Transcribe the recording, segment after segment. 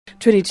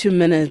22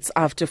 minutes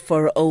after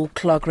 4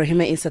 o'clock.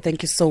 Rehema Isa,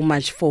 thank you so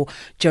much for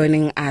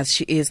joining us.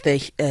 She is the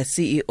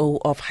CEO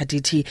of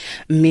Hadithi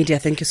Media.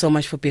 Thank you so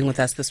much for being with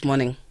us this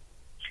morning.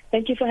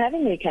 Thank you for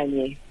having me,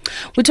 Kanye.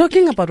 We're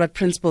talking about what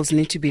principles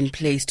need to be in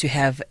place to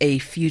have a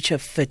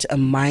future-fit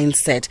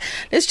mindset.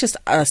 Let's just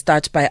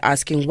start by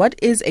asking, what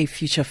is a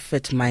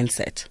future-fit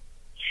mindset?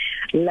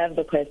 Love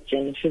the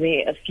question. For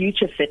me, a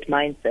future-fit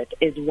mindset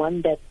is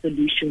one that's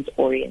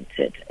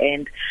solutions-oriented.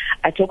 And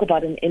I talk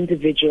about an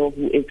individual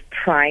who is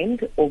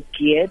primed or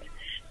geared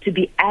to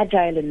be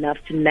agile enough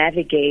to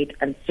navigate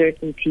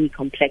uncertainty,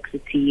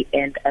 complexity,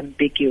 and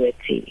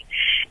ambiguity.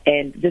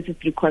 And this is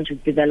through conscious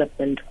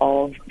development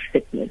of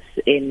fitness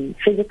in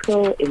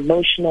physical,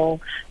 emotional,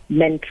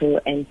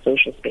 mental, and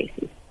social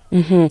spaces.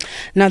 Mm-hmm.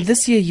 Now,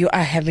 this year you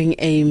are having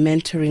a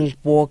mentoring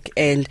walk,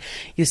 and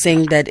you're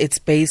saying that it's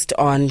based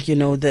on,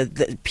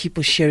 the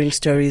people sharing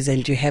stories,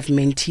 and you have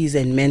mentees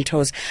and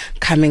mentors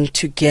coming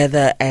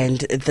together, and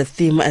the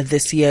theme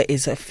this year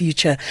is a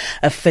future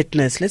of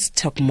fitness. Let's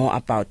talk more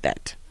about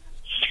that.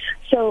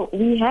 So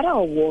we had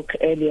our walk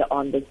earlier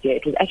on this year.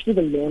 It was actually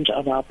the launch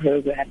of our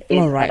program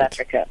in South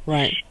Africa.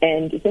 Right.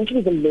 And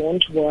essentially the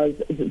launch was,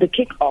 the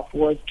kickoff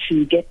was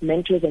to get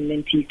mentors and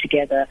mentees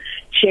together,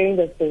 sharing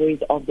the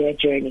stories of their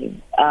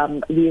journey.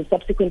 We are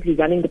subsequently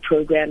running the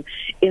program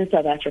in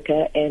South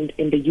Africa and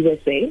in the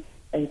USA,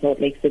 in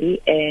Salt Lake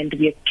City, and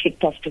we have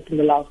kicked off just in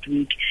the last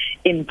week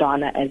in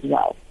Ghana as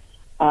well.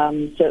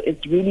 So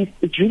it's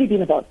really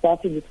been about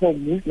starting this whole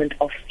movement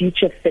of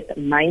future fit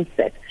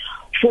mindset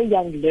for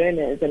young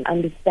learners and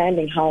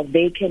understanding how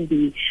they can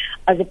be,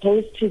 as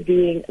opposed to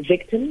being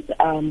victims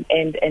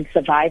and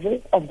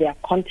survivors of their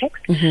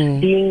context,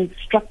 being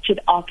structured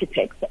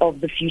architects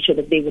of the future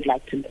that they would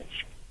like to live.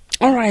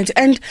 All right,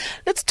 and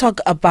let's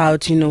talk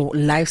about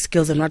life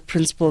skills and what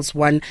principles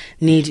one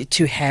need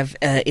to have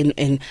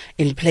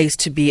in place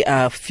to be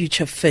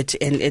future fit,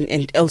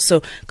 and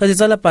also because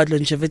it's all about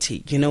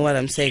longevity. You know what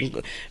I'm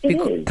saying?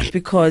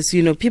 Because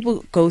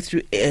people go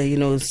through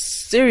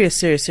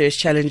serious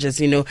challenges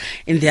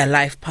in their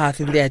life path,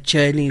 in their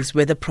journeys,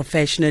 whether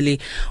professionally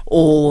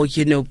or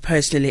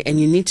personally, and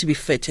you need to be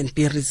fit and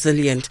be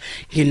resilient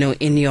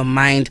in your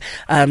mind.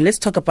 Let's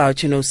talk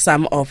about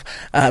some of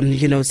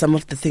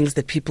the things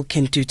that people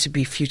can do to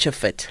be future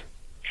fit.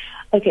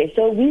 Okay,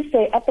 so we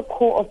say at the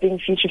core of being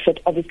future fit,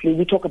 obviously,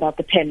 we talk about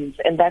the PEMS,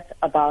 and that's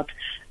about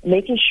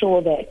making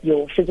sure that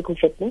your physical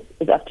fitness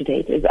is up to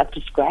date, is up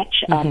to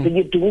scratch, that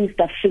you're doing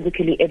stuff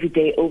physically every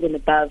day over and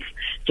above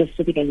just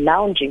sitting and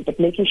lounging, but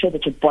making sure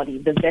that your body,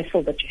 the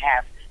vessel that you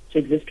have to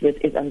exist with,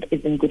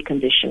 is in good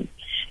condition.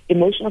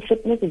 Emotional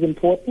fitness is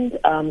important,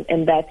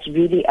 and that's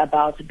really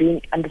about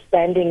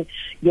understanding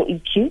your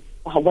EQ,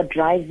 what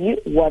drives you,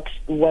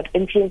 what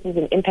influences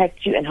and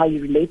impacts you, and how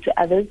you relate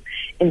to others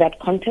in that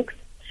context.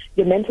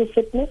 Your mental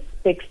fitness,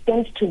 the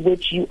extent to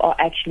which you are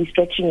actually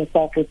stretching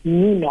yourself with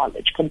new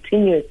knowledge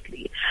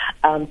continuously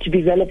to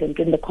be relevant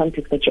in the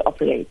context that you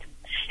operate.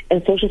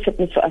 And social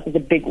fitness for us is a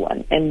big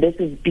one, and this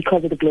is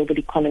because of the global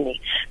economy.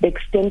 The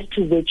extent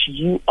to which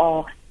you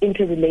are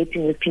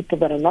interrelating with people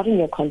that are not in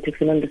your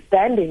context and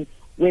understanding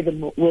where the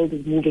world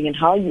is moving and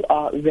how you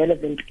are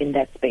relevant in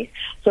that space.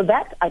 So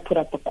that I put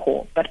at the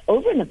core. But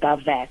over and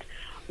above that,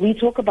 we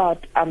talk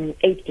about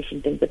 8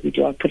 different things that we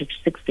do. I'll put it to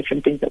 6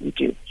 different things that we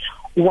do.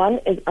 One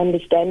is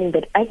understanding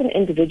that as an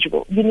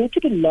individual, you need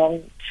to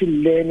belong to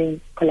learning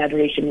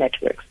collaboration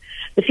networks.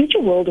 The future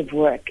world of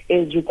work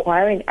is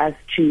requiring us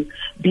to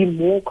be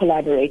more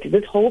collaborative.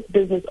 This whole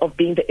business of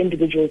being the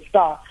individual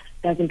star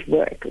doesn't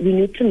work. We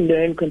need to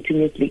learn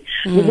continuously.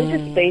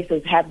 Religious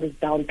spaces have this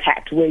down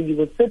pat where you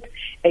would sit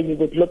and you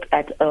would look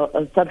at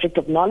a subject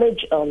of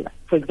knowledge,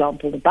 for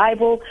example, the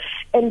Bible,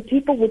 and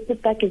people would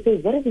sit back and say,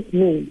 what does this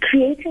mean?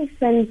 Creating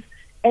sense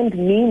and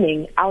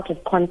meaning out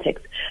of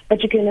context.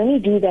 But you can only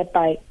do that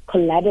by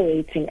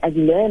collaborating as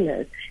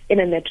learners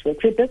in a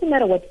network. So it doesn't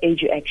matter what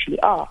age you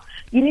actually are.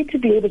 You need to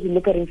be able to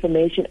look at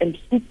information and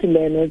speak to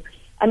learners.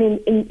 I mean,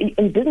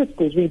 in business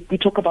schools, we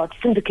talk about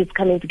syndicates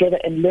coming together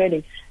and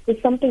learning.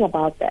 There's something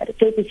about that.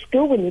 So it's a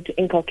skill we need to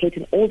inculcate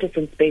in all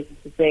different spaces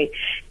to say,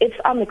 if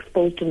I'm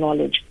exposed to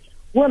knowledge,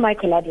 who am I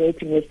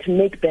collaborating with to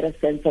make better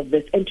sense of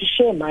this and to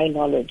share my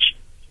knowledge?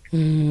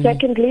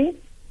 Secondly,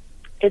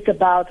 it's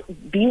about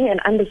being and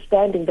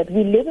understanding that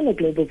we live in a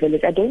global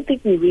village. I don't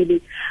think we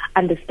really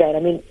understand. I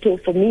mean, so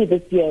for me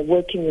this year,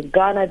 working with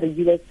Ghana, the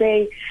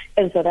USA,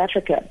 and South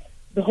Africa,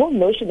 the whole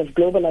notion of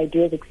global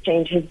ideas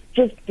exchange has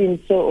just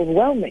been so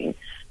overwhelming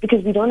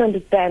because we don't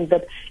understand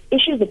that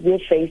issues that we're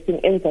facing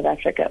in South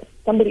Africa,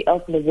 somebody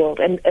else in the world,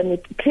 and a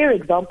clear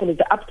example is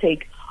the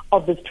uptake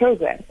of this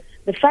program.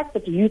 The fact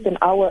that the youth in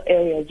our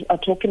areas are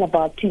talking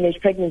about teenage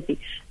pregnancy,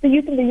 the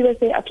youth in the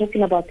USA are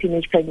talking about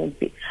teenage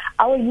pregnancy.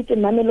 Our youth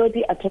in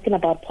Mamelodi are talking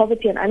about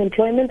poverty and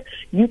unemployment.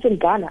 Youth in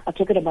Ghana are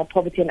talking about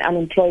poverty and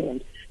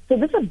unemployment. So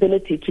this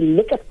ability to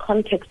look at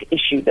context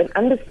issues and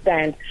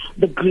understand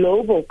the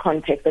global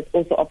context that's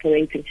also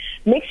operating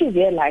makes you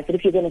realize that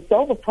if you're going to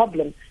solve a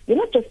problem, you're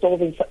not just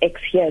solving for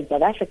X here in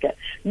South Africa.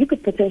 You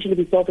could potentially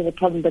be solving a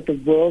problem that the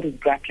world is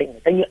grappling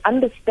with. And you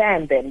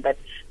understand then that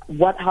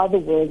how the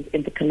world is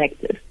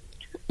interconnected.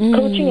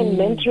 Coaching and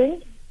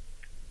mentoring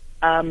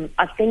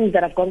are things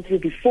that I've gone through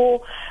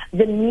before.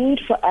 The need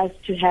for us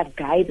to have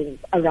guidance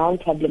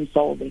around problem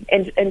solving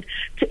and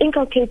to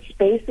inculcate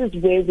spaces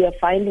where we are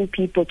finding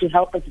people to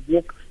help us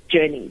walk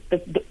journeys,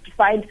 to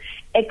find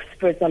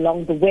experts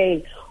along the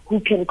way who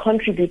can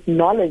contribute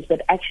knowledge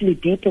that actually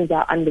deepens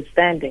our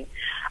understanding.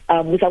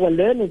 With our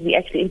learners, we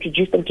actually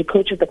introduce them to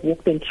coaches that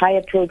walk the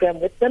entire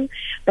program with them,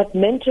 but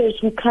mentors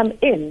who come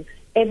in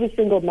every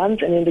single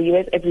month, and in the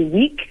US every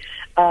week,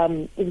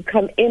 who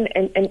come in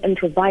and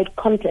provide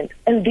content.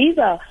 And these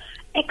are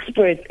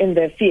experts in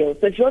their field.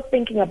 So if you're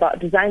thinking about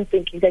design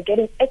thinking, they're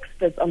getting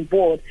experts on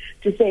board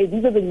to say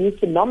these are the new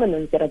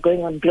phenomena that are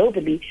going on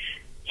globally.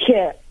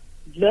 Here,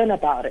 learn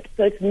about it.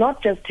 So it's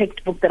not just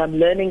textbook that I'm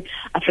learning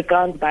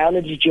Afrikaans,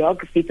 biology,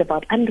 geography. It's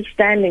about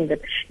understanding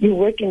that you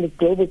work in this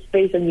global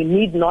space and you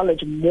need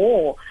knowledge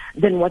more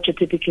than what you're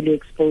typically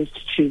exposed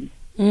to.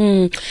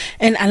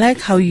 And I like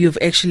how you've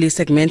actually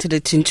segmented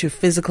it into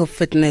physical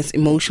fitness,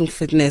 emotional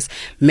fitness,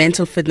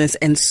 mental fitness,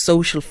 and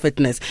social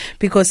fitness.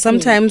 Because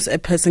sometimes a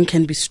person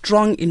can be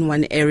strong in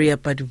one area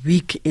but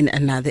weak in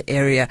another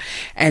area.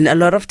 And a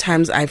lot of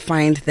times I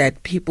find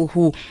that people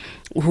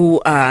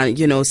who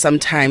are,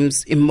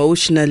 sometimes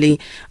emotionally,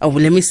 or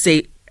let me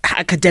say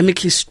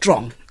academically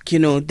strong,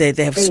 they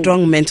have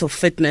strong mental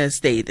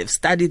fitness, they've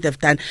studied,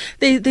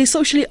 they're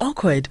socially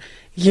awkward,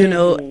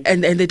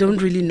 and they don't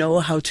really know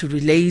how to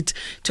relate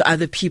to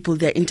other people.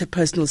 Their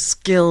interpersonal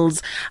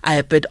skills are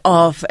a bit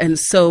off. And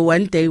so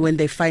one day when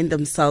they find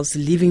themselves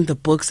leaving the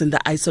books in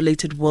the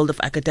isolated world of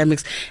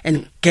academics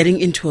and getting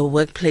into a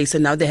workplace,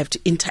 and now they have to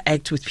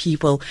interact with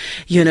people,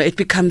 it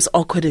becomes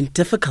awkward and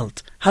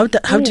difficult. How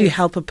do you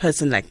help a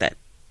person like that?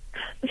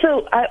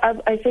 So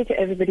I say to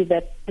everybody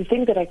that the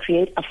things that I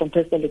create are from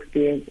personal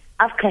experience.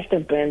 I've crashed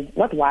and burned,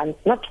 not once,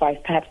 not twice,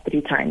 perhaps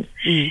 3 times.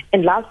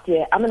 And last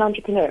year, I'm an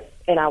entrepreneur,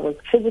 and I was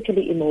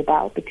physically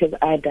immobile because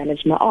I had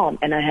damaged my arm,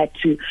 and I had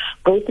to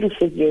go through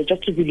physio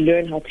just to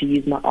relearn how to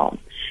use my arm.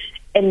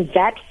 And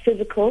that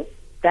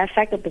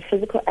fact that the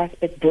physical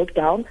aspect broke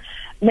down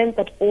meant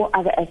that all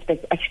other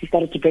aspects actually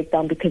started to break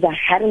down because I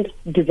hadn't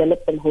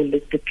developed them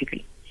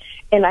holistically.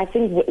 And I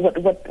think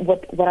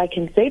what I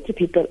can say to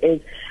people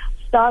is,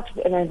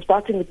 and I'm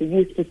starting with the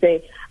youth, to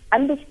say,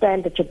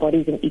 understand that your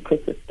body is an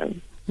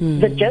ecosystem.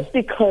 That just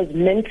because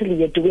mentally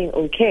you're doing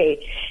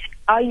okay,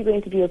 are you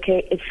going to be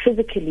okay if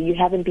physically you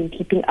haven't been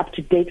keeping up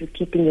to date with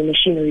keeping your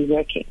machinery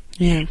working?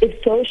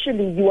 If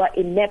socially you are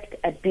inept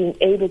at being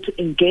able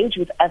to engage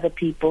with other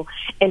people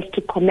and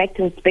to connect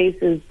in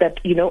spaces that,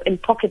 in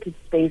pocketed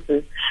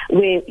spaces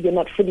where you're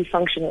not fully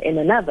functional in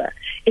another.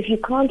 If you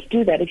can't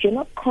do that, if you're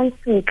not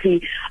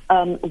constantly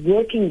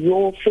working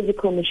your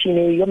physical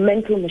machinery, your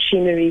mental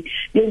machinery,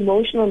 your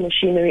emotional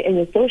machinery, and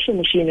your social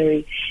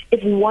machinery,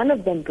 if one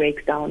of them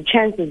breaks down,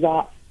 chances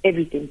are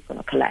everything's going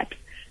to collapse.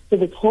 So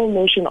this whole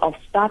notion of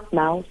start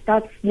now,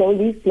 start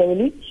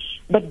slowly,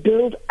 but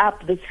build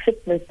up this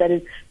fitness that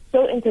is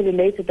so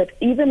interrelated that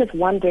even if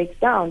one breaks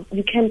down,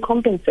 you can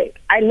compensate.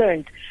 I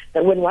learned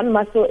that when one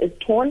muscle is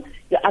torn,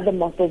 your other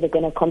muscles are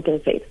going to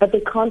compensate, but they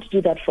can't do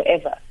that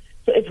forever.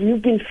 So if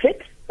you've been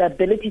fit, the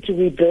ability to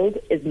rebuild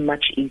is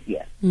much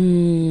easier.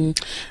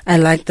 I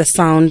like the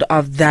sound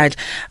of that.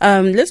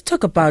 Let's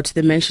talk about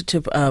the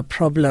mentorship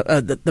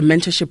the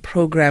mentorship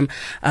program.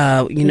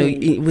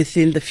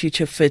 Within the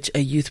Future Fit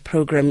Youth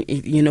program.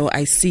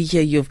 I see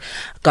here you've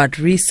got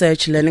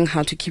research, learning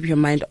how to keep your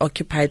mind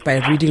occupied by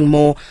reading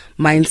more,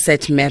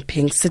 mindset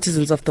mapping,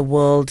 citizens of the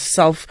world,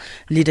 self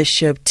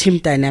leadership, team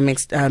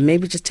dynamics.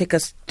 Maybe just take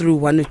us through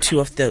 1 or 2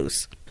 of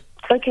those.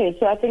 Okay,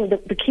 so I think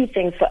the key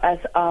things for us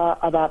are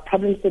about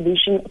problem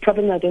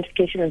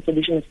identification and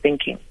solution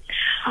thinking.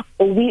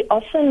 We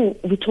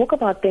talk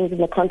about things in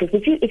the context.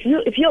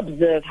 If you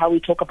observe how we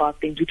talk about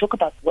things, we talk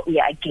about what we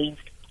are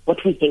against, what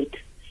we hate.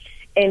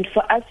 And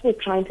for us, we're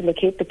trying to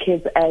locate the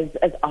kids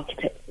as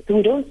architects. So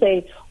we don't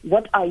say,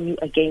 what are you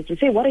against? We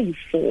say, what are you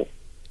for?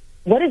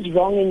 What is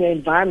wrong in your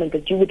environment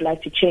that you would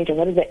like to change, and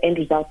what does the end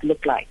result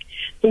look like?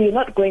 So you're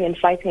not going and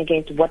fighting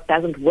against what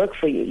doesn't work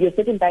for you. You're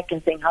sitting back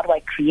and saying, how do I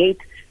create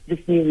this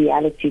new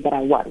reality that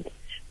I want?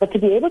 But to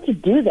be able to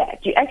do that,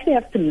 you actually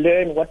have to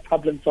learn what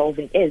problem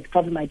solving is,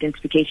 problem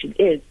identification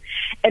is.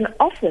 And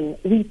often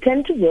we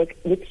tend to work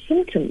with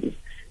symptoms.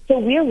 So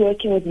we are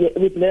working with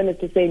learners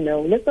to say,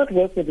 no, let's not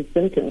work with the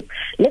symptoms.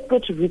 Let's go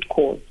to root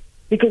cause.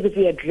 Because if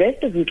we address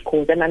the root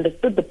cause and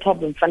understood the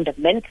problem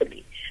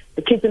fundamentally,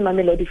 the kids in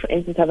Mamelodi, for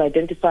instance, have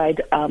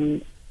identified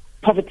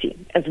poverty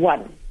as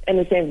one. And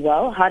we're saying,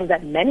 well, how does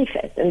that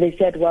manifest? And they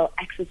said, well,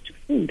 access to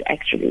food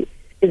actually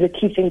is a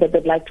key thing that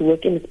they'd like to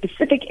work in a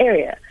specific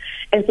area.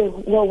 And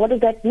so, well, what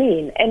does that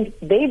mean? And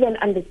they then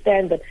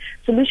understand that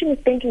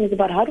solutionist thinking is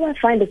about how do I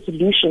find a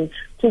solution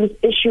to this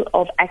issue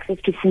of access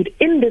to food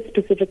in this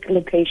specific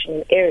location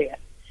and area.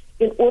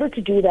 In order to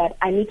do that,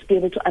 I need to be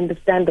able to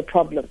understand the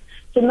problem.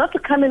 So not to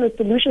come in with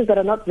solutions that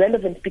are not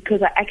relevant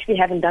because I actually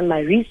haven't done my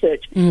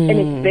research and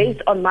it's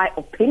based on my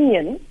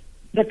opinion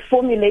but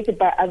formulated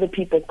by other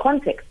people's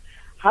context.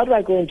 how do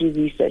I go and do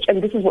research?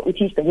 And this is what we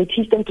teach them. We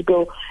teach them to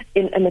go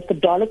in a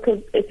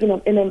methodological,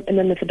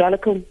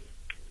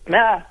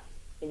 the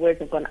words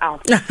have gone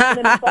out.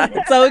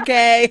 It's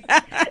okay.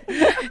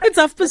 It's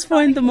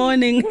 4:30 in the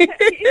morning.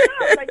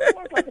 Like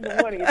 4 o'clock in the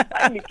morning. It's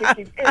finally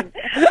kicking in.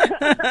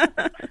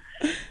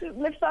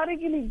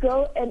 Methodically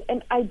go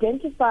and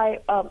identify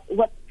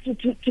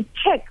to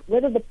check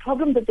whether the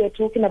problem that they're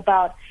talking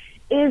about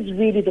is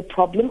really the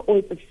problem or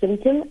it's a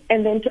symptom,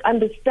 and then to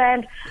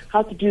understand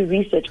how to do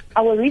research.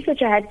 Our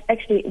researcher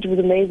it was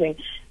amazing.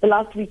 The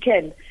last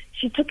weekend,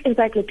 she took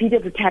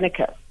Encyclopedia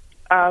Britannica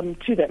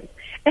to them.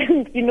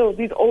 And,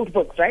 these old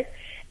books, right?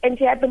 And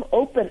she had them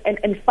open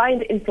and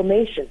find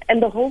information.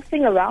 And the whole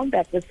thing around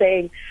that was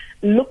saying,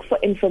 look for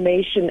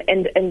information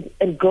and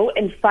go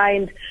and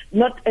find,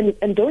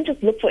 and don't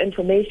just look for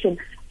information,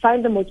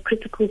 find the most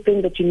critical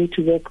thing that you need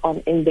to work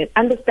on in there.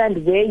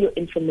 Understand where your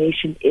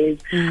information is,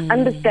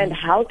 understand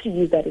how to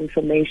use that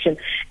information,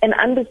 and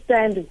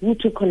understand who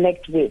to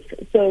connect with.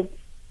 So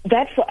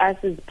that for us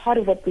is part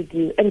of what we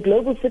do. And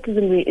global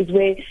citizenry is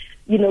where,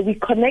 we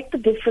connect the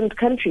different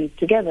countries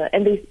together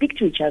and they speak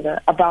to each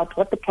other about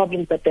what the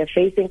problems that they're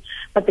facing,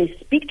 but they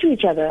speak to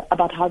each other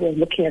about how they're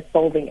looking at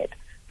solving it.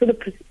 So the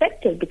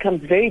perspective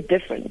becomes very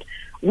different.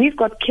 We've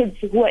got kids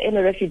who are in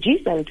a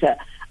refugee center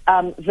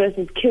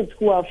versus kids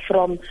who are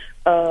from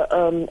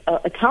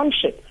a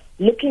township,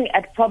 looking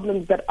at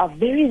problems that are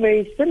very,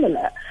 very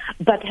similar,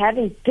 but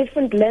having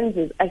different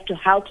lenses as to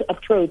how to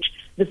approach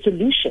the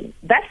solution.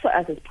 That for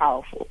us is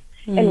powerful.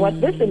 And what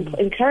this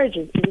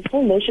encourages is this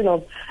whole notion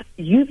of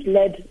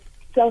youth-led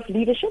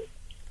self-leadership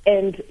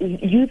and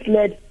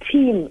youth-led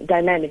team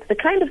dynamics, the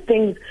kind of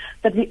things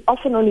that we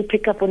often only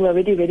pick up when we're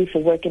already ready for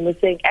work. And we're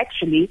saying,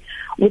 actually,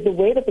 with the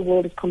way that the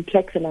world is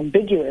complex and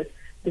ambiguous,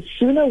 the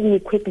sooner we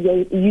equip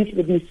youth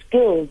with these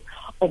skills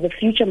of the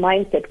future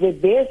mindset, where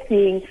they're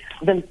seeing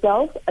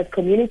themselves as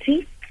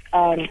community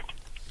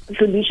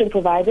solution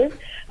providers,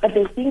 but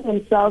they're seeing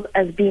themselves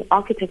as being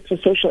architects for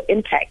social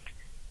impact,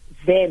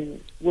 then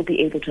we'll be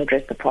able to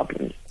address the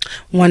problems.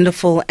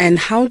 Wonderful. And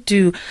how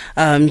do,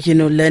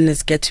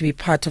 learners get to be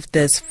part of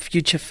this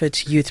Future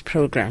Fit Youth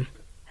program?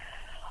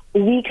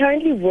 We're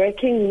currently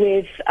working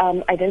with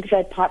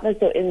identified partners.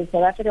 So in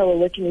South Africa, we're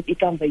working with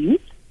Ikamba Youth.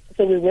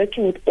 So we're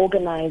working with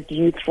organized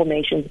youth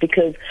formations,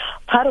 because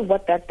part of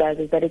what that does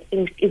is that it's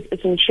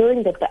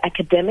ensuring that the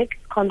academic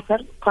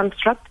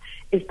construct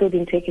is still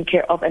being taken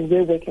care of, and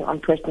we're working on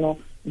personal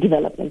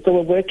development. So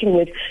we're working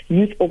with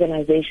youth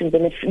organizations,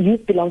 and if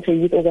youth belong to a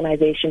youth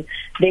organization,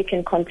 they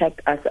can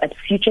contact us at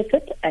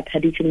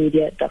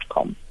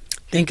futurefit@hadithimedia.com.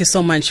 Thank you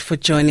so much for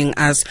joining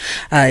us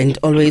and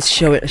always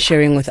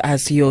sharing with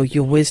us your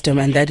wisdom.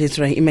 And that is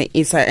Rehema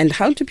Isa. And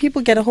how do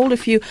people get a hold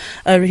of you,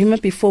 Rehema,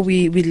 before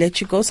we let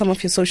you go? Some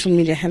of your social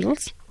media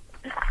handles?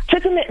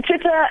 Twitter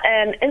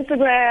and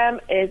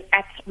Instagram is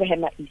at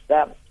Rehema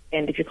Isa.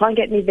 And if you can't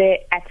get me there,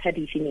 at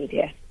Hadithi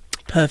Media.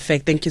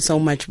 Perfect. Thank you so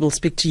much. We'll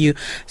speak to you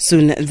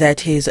soon.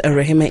 That is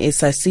Rehema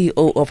Isa,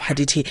 CEO of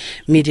Hadithi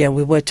Media.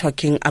 We were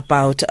talking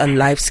about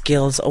life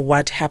skills, or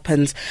what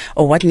happens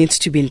or what needs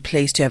to be in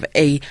place to have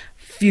a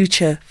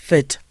future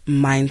fit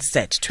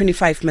mindset.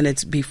 25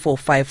 minutes before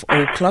 5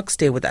 o'clock.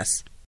 Stay with us.